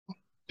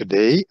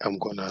Today, I'm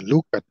going to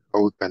look at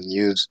how we can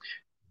use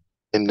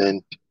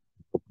dependent.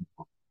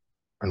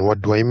 And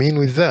what do I mean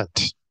with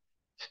that?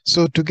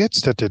 So to get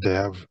started, I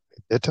have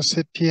a data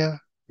set here,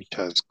 which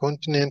has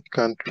continent,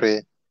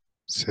 country,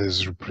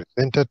 says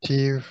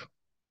representative,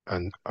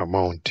 and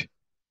amount.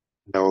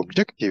 And our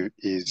objective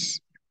is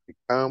to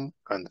come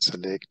and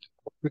select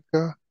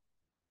Africa.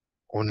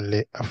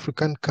 Only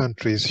African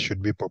countries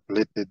should be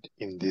populated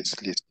in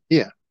this list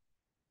here.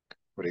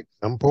 For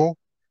example,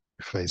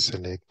 if I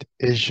select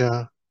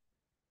Asia,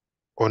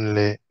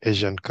 only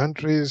Asian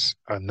countries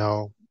are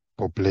now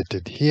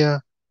populated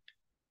here.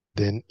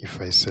 Then if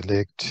I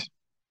select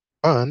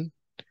Japan,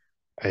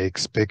 I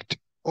expect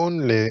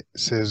only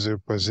sales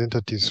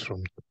representatives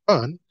from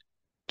Japan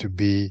to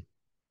be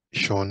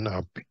showing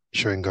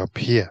up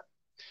here.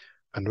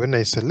 And when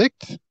I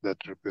select that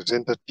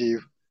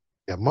representative,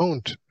 the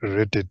amount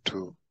related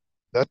to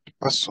that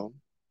person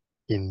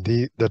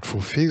that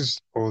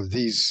fulfills all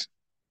these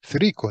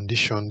three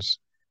conditions,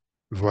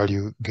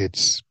 value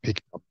gets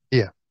picked up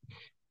here.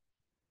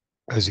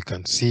 As you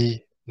can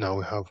see, now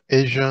we have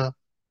Asia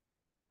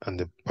and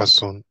the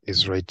person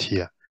is right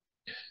here.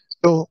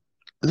 So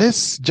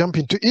let's jump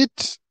into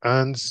it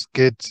and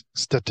get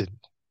started.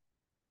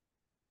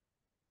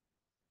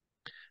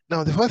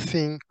 Now, the first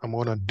thing I'm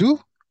going to do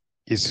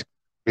is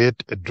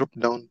create a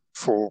drop-down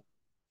for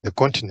the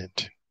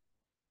continent.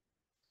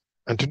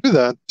 And to do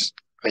that,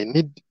 I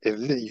need a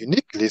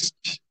unique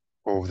list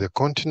of the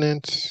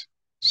continent.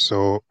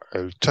 So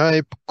I'll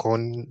type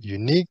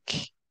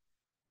unique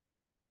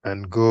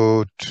and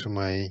go to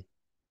my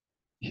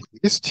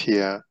list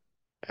here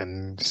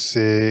and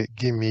say,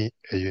 give me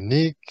a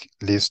unique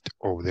list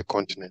of the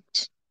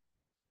continents.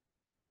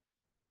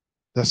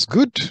 That's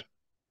good.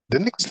 The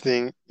next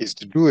thing is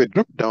to do a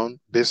drop-down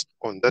based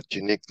on that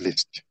unique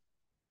list.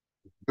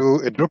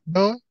 Do a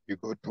drop-down, you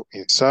go to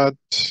Insert,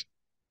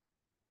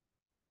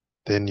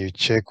 then you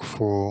check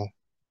for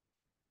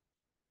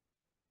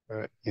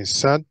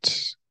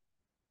Insert,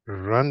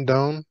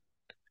 Rundown,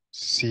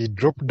 see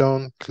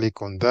drop-down,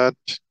 click on that,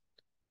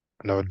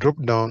 and our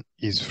drop-down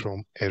is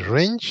from a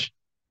range,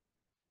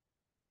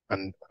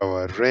 and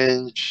our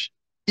range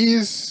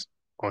is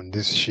on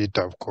this sheet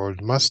I've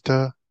called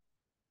Master.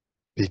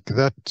 Pick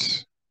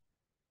that,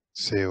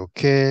 say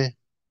OK,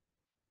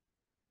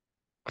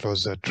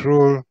 close that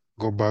rule,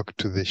 go back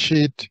to the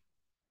sheet,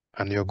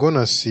 and you're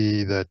gonna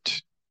see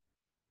that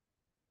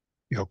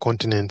your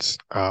continents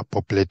are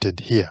populated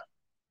here.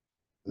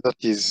 That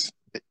is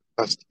the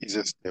first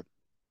easiest step.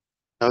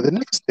 Now the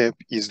next step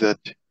is that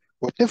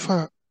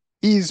whatever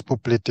is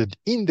populated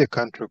in the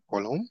country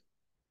column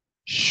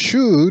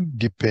should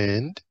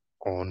depend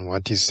on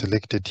what is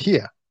selected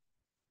here.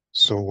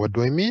 So what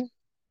do I mean?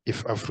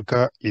 If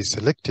Africa is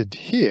selected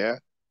here,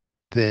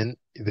 then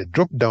the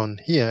drop-down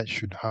here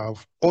should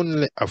have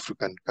only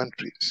African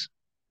countries.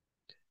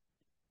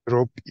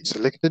 Europe is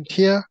selected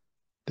here,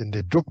 then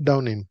the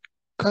drop-down in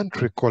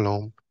country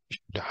column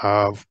should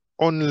have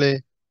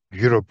only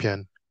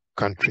European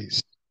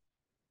countries.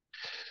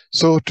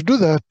 So to do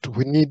that,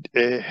 we need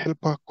a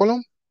helper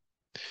column,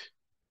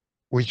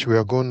 which we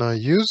are going to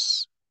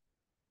use.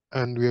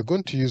 And we are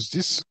going to use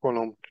this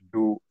column to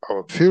do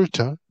our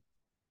filter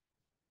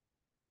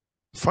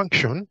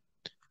function.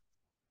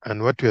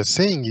 And what we are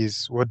saying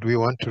is what we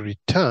want to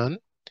return.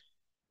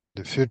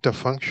 The filter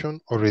function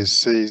always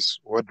says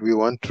what we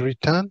want to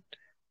return.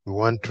 We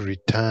want to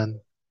return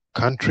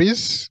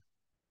countries.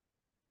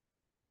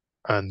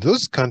 And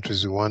those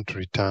countries we want to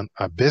return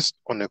are based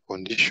on a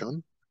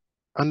condition.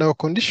 And our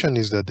condition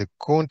is that the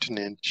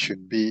continent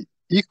should be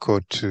equal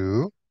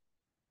to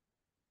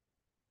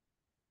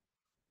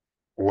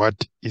what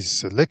is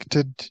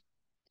selected.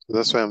 So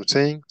that's why I'm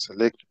saying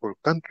select all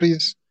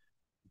countries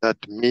that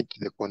meet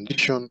the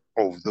condition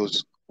of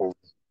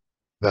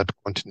that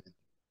continent.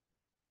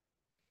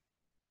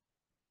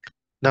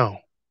 Now,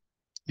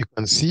 you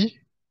can see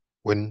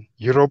when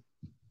Europe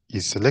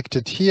is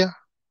selected here,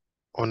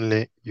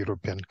 only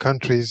European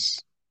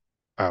countries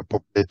are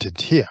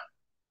populated here.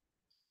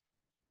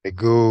 I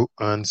go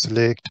and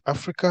select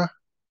Africa,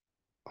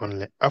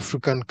 only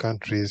African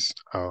countries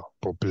are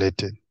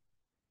populated.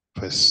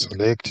 If I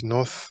select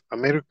North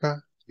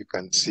America, you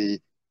can see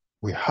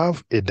we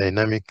have a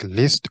dynamic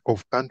list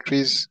of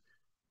countries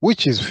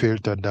which is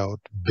filtered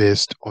out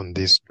based on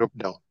this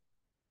drop-down.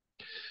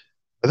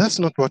 But that's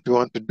not what we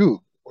want to do.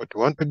 What we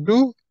want to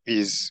do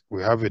is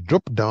we have a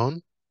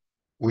drop-down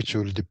which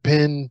will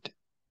depend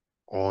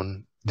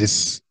on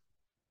this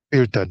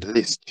filtered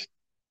list.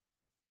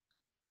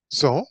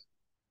 So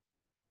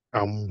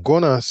I'm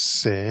going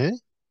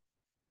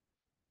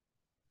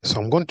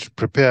to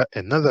prepare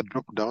another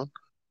drop-down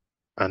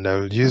and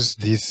I'll use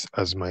this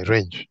as my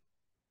range.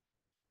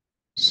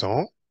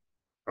 So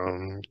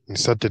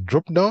insert a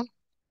drop-down,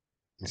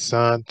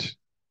 insert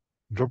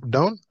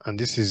drop-down, and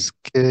this is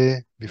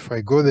K. Before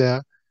I go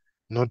there,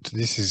 note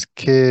this is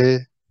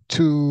K2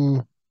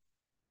 to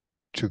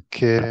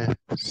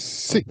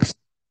K6.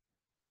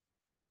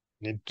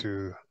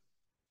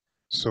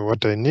 So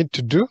what I need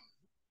to do,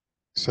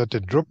 set a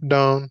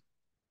drop-down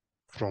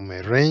from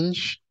a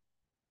range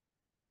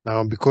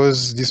Now,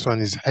 because this one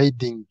is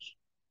hiding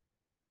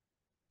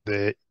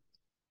the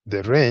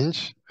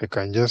range, I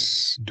can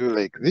just do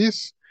like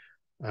this,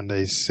 and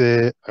I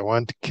say I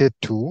want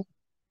K2,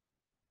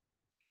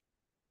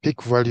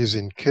 pick values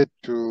in K2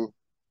 to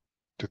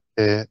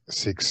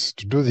K6.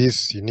 To do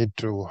this, you need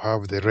to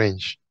have the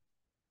range.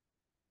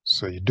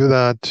 So you do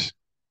that,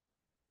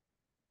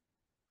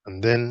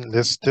 and then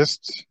let's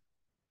test.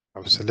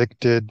 I've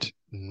selected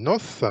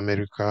North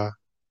America.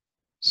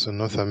 So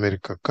North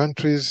America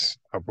countries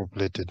are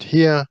populated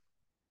here,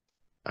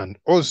 and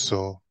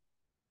also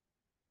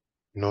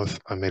North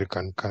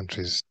American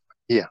countries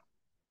here.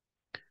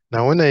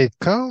 Now, when I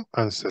come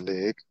and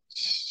select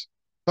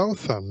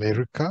South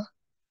America,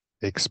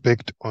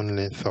 expect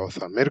only South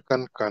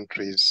American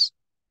countries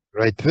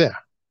right there.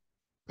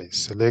 I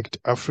select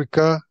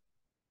Africa,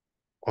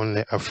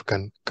 only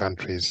African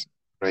countries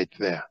right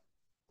there.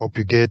 Hope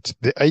you get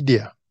the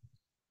idea.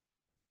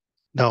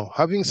 Now,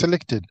 having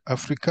selected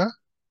Africa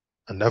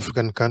and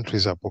African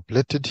countries are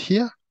populated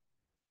here,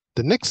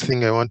 the next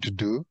thing I want to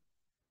do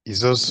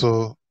is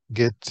also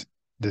get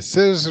the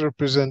sales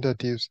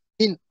representatives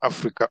in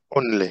Africa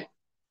only,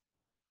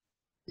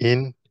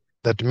 in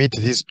that meet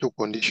these two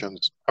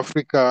conditions,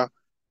 Africa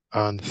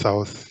and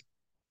South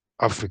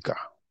Africa.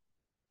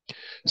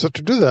 So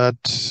to do that,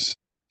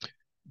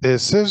 the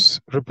sales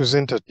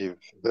representative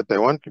that I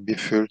want to be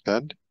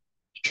filtered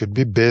should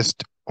be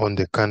based on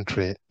the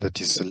country that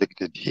is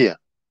selected here.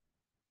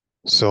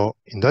 So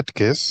in that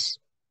case,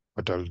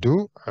 what I'll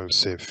do, I'll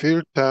say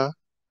filter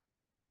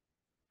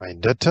my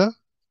data.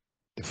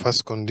 The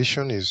first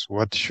condition is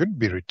what should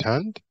be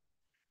returned.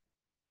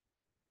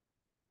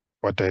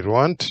 What I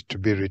want to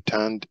be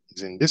returned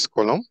is in this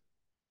column,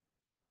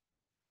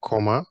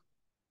 comma,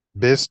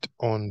 based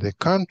on the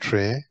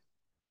country,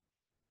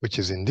 which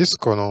is in this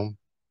column,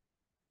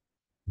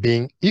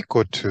 being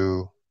equal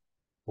to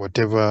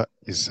whatever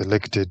is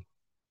selected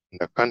in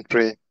the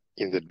country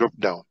in the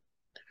drop-down.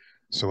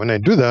 So when I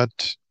do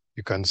that,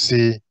 you can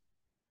see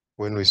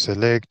when we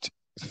select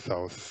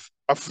South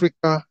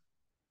Africa,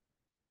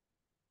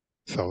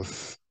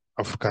 South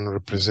African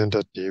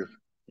representative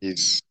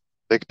is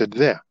selected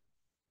there,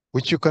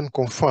 which you can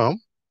confirm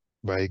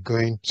by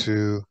going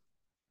to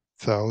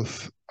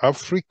South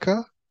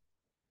Africa,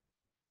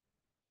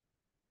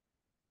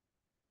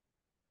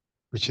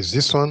 which is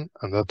this one,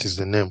 and that is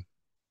the name.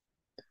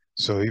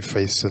 So if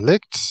I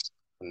select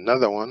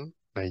another one,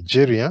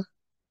 Nigeria,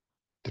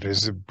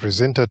 the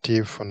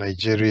representative for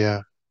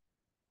Nigeria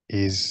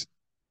is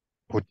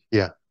put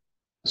here.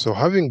 So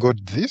having got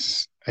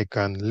this, I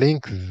can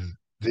link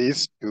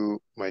this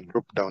to my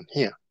drop down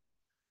here.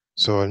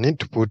 So I need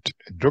to put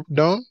a drop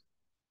down,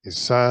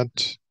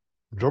 insert,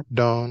 drop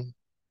down.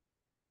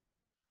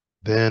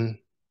 Then,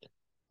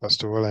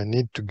 first of all, I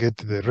need to get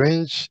the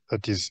range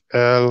that is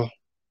L2,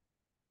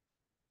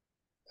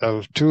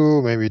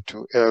 maybe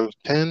to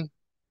L10.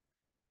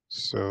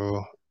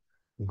 So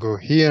go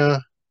here,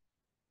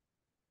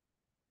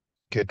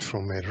 get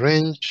from a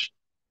range,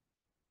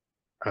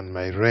 and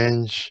my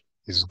range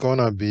is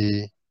gonna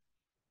be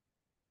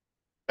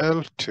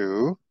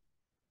L2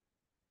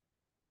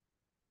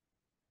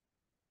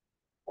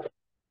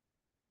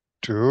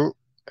 to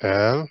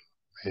L,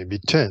 maybe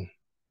 10,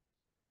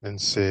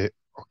 and say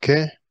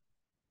okay.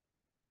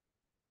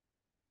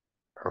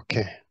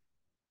 Okay.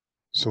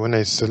 So when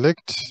I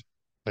select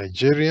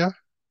Nigeria,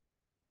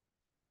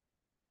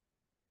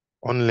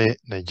 only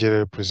Nigeria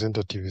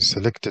representative is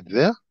selected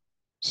there.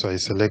 So I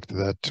select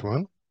that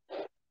one.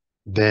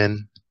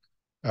 Then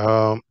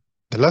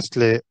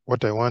lastly,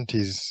 what I want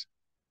is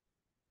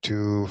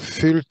to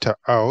filter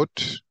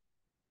out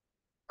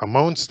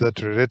amounts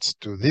that relates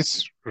to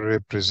this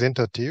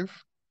representative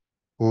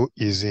who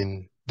is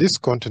in this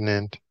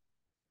continent,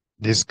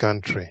 this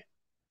country.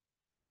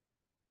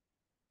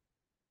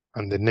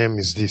 And the name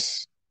is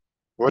this.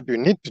 What you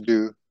need to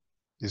do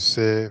is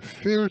say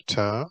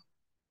filter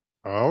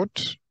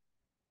out.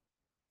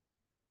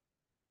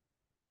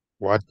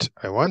 What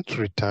I want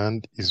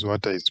returned is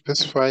what I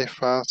specify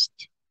first,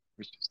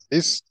 which is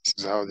this. This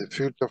is how the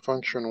filter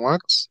function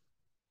works.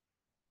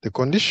 The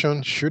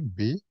condition should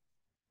be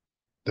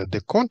that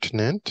the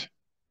continent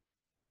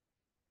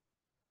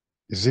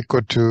is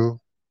equal to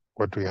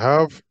what we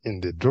have in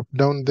the drop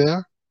down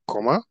there,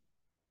 comma.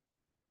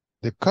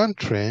 The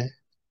country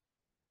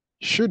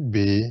should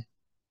be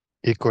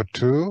equal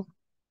to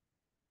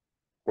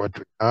what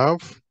we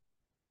have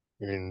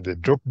in the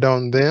drop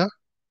down there,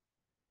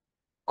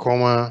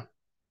 comma,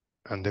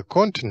 and the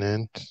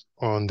continent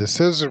on the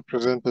sales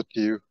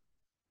representative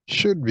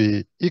should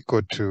be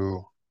equal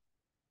to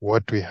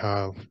what we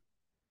have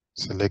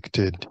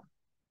selected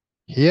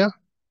here.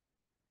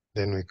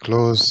 Then we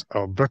close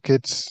our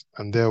brackets,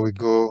 and there we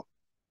go.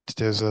 It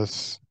tells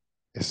us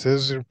a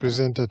sales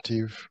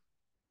representative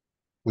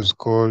who's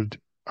called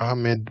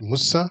Ahmed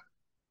Musa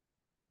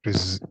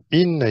is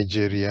in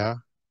Nigeria,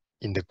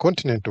 in the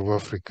continent of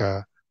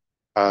Africa,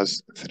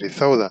 as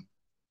 3,000.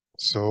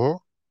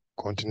 So,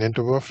 continent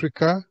of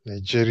Africa,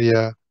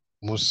 Nigeria,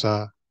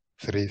 Musa,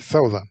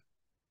 3,000.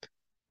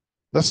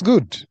 That's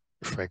good.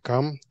 If I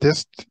come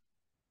test,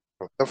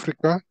 South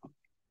Africa.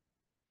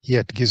 Here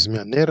it gives me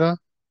an error,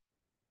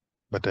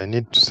 but I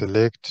need to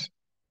select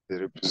the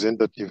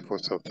representative for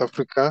South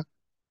Africa,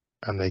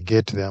 and I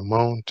get the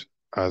amount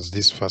as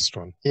this first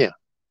one here.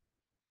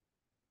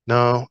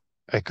 Now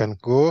I can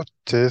go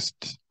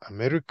test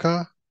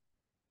America.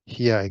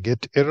 Here I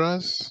get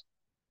errors,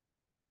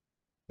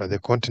 but the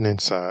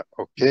continents are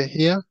okay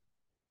here.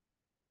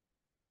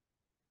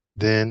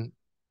 Then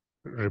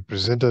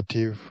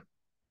representative,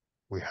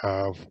 we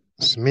have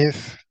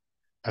Smith,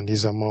 and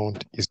his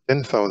amount is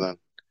 10,000.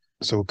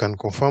 So we can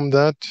confirm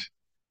that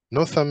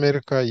North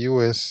America,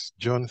 US,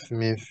 John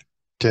Smith,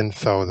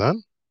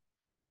 10,000.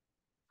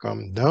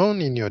 Come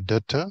down in your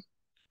data,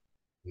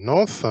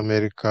 North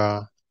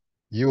America,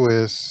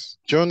 US,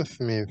 John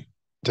Smith,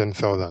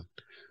 10,000.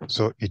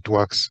 So it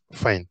works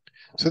fine.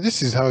 So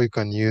this is how you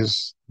can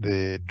use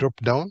the drop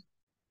down.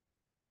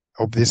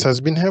 Hope this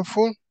has been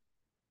helpful.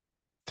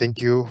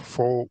 Thank you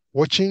for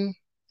watching.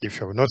 If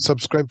you have not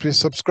subscribed, please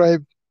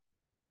subscribe,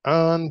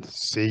 and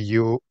see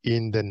you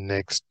in the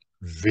next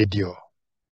video.